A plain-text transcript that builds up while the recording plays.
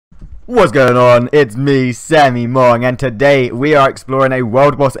What's going on? It's me, SemiMong, and today we are exploring a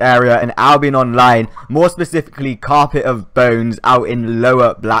world boss area in Albion Online, more specifically Carpet of Bones out in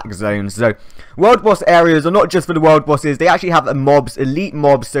lower black zones. So, world boss areas are not just for the world bosses, they actually have mobs, elite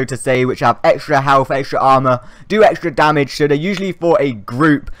mobs so to say, which have extra health, extra armor, do extra damage, so they're usually for a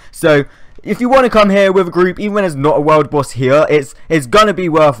group. So, if you want to come here with a group, even when there's not a world boss here, it's gonna be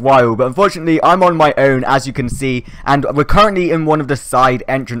worthwhile. But unfortunately, I'm on my own, as you can see, and we're currently in one of the side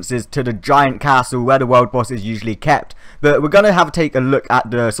entrances to the giant castle where the world boss is usually kept. But we're gonna take a look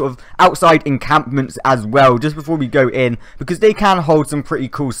at the sort of outside encampments as well, just before we go in, because they can hold some pretty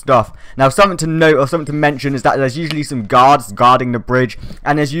cool stuff. Now, something to note or something to mention is that there's usually some guards guarding the bridge,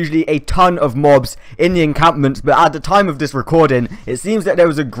 and there's usually a ton of mobs in the encampments. But at the time of this recording, it seems that there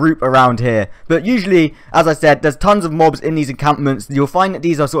was a group around here. But usually, as I said, there's tons of mobs in these encampments. You'll find that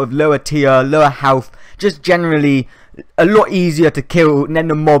these are sort of lower tier, lower health, just generally a lot easier to kill than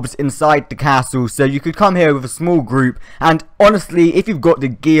the mobs inside the castle. So you could come here with a small group, and honestly, if you've got the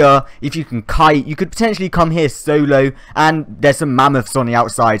gear, if you can kite, you could potentially come here solo, and there's some mammoths on the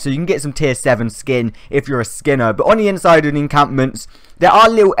outside, so you can get some tier 7 skin if you're a skinner. But on the inside of the encampments, there are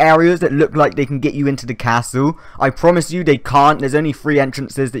little areas that look like they can get you into the castle. I promise you they can't. There's only 3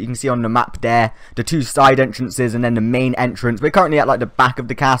 entrances that you can see on the map there. The 2 side entrances and then the main entrance. We're currently at like the back of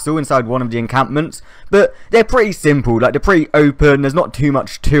the castle inside one of the encampments. But they're pretty simple. Like, they're pretty open. There's not too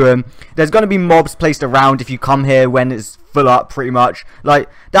much to them. There's going to be mobs placed around if you come here when it's full up, pretty much. Like,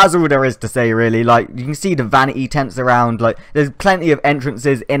 that's all there is to say, really. Like, you can see the vanity tents around. Like, there's plenty of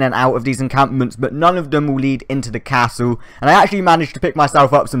entrances in and out of these encampments, but none of them will lead into the castle. And I actually managed to pick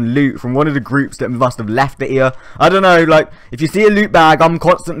myself up some loot from one of the groups that must have left it here. I don't know, like, if you see a loot bag, I'm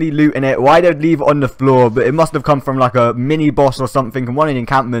constantly looting it. Why they'd leave it on the floor? But it must have come from like a mini boss or something in one of the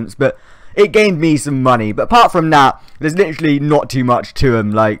encampments. But it gained me some money. But apart from that, there's literally not too much to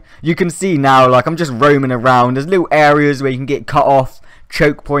them. Like, you can see now, like, I'm just roaming around. There's little areas where you can get cut off,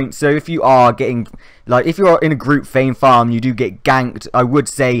 choke points. So if you are getting, like, if you're in a group fame farm, you do get ganked, I would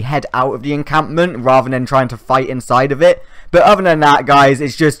say head out of the encampment rather than trying to fight inside of it. But other than that, guys,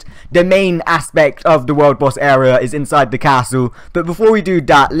 it's just the main aspect of the world boss area is inside the castle. But before we do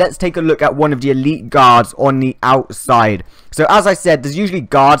that, let's take a look at one of the elite guards on the outside. So as I said, there's usually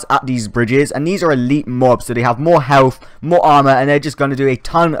guards at these bridges, and these are elite mobs, so they have more health, more armor, and they're just going to do a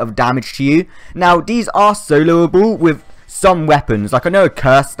ton of damage to you. Now, these are soloable with some weapons. Like, I know a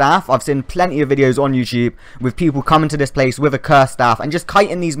curse staff. I've seen plenty of videos on YouTube with people coming to this place with a curse staff and just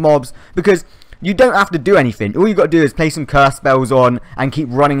kiting these mobs, because you don't have to do anything. All you got to do is place some curse spells on and keep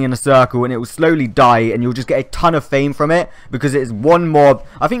running in a circle, and it will slowly die, and you'll just get a ton of fame from it because it's one mob.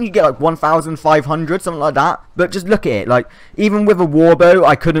 I think you get like 1,500, something like that. But just look at it. Like, even with a warbow,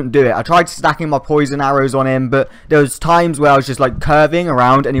 I couldn't do it. I tried stacking my poison arrows on him, but there was times where I was just like curving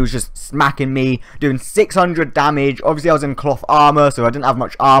around and he was just smacking me, doing 600 damage. Obviously, I was in cloth armor, so I didn't have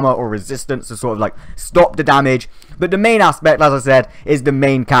much armor or resistance to sort of like stop the damage. But the main aspect, as I said, is the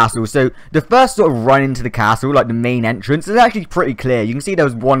main castle. So the first sort of run into the castle, like the main entrance, is actually pretty clear. You can see there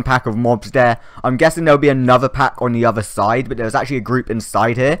was one pack of mobs there. I'm guessing there'll be another pack on the other side, but there's actually a group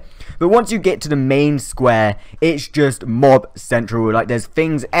inside here. But once you get to the main square, it's just mob central. Like, there's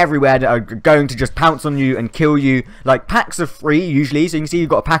things everywhere that are going to just pounce on you and kill you. Like, packs of 3 usually. So you can see you've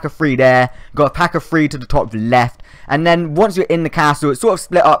got a pack of 3 there, got a pack of 3 to the top left. And then once you're in the castle, it's sort of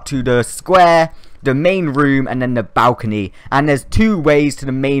split up to the square, the main room, and then the balcony. And there's 2 ways to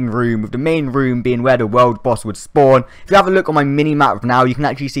the main room, with the main room being where the world boss would spawn. If you have a look on my mini map now, you can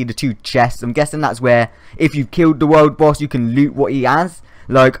actually see the 2 chests. I'm guessing that's where, if you've killed the world boss, you can loot what he has.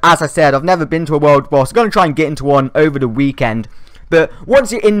 Like, as I said, I've never been to a world boss. I'm going to try and get into one over the weekend. But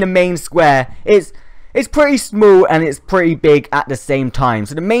once you're in the main square, it's pretty small and it's pretty big at the same time.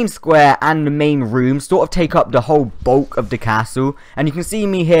 So the main square and the main room sort of take up the whole bulk of the castle. And you can see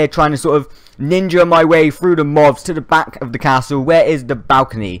me here trying to sort of ninja my way through the mobs to the back of the castle. Where is the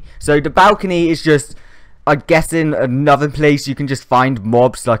balcony? So the balcony is just, I'm guessing, another place you can just find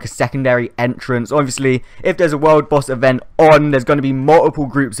mobs, like a secondary entrance. Obviously, if there's a world boss event on, there's going to be multiple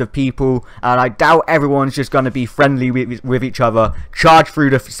groups of people, and I doubt everyone's just going to be friendly with each other, charge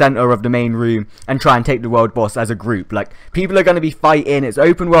through the center of the main room and try and take the world boss as a group. Like, people are going to be fighting. It's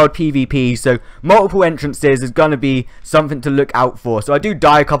open world PvP, so multiple entrances is going to be something to look out for. So I do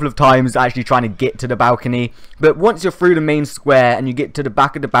die a couple of times actually trying to get to the balcony, but once you're through the main square and you get to the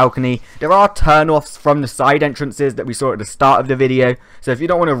back of the balcony, there are turn-offs from the side entrances that we saw at the start of the video. So if you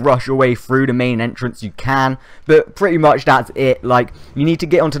don't want to rush your way through the main entrance, you can, but pretty much that's it. Like, you need to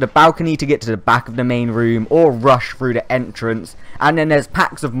get onto the balcony to get to the back of the main room, or rush through the entrance, and then there's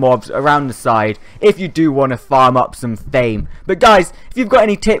packs of mobs around the side if you do want to farm up some fame. But guys, if you've got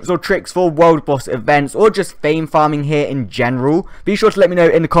any tips or tricks for world boss events or just fame farming here in general, be sure to let me know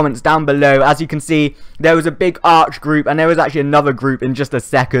in the comments down below. As you can see, there was a big arch group and there was actually another group in just a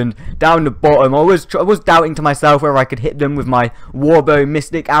second down the bottom. I was doubting to myself whether I could hit them with my warbow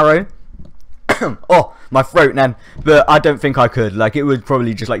mystic arrow. Oh, my throat then. But I don't think I could. Like, it would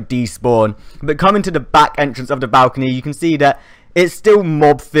probably just like despawn. But coming to the back entrance of the balcony, you can see that it's still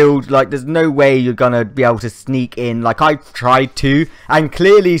mob filled. Like, there's no way you're gonna be able to sneak in. Like, I tried to, and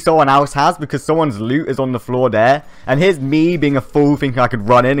clearly someone else has, because someone's loot is on the floor there. And here's me being a fool thinking I could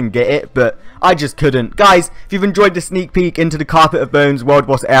run in and get it, but I just couldn't. Guys, if you've enjoyed the sneak peek into the Carpet of Bones World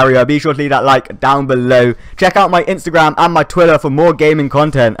Boss area, be sure to leave that like down below. Check out my Instagram and my Twitter for more gaming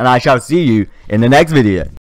content, and I shall see you in the next video.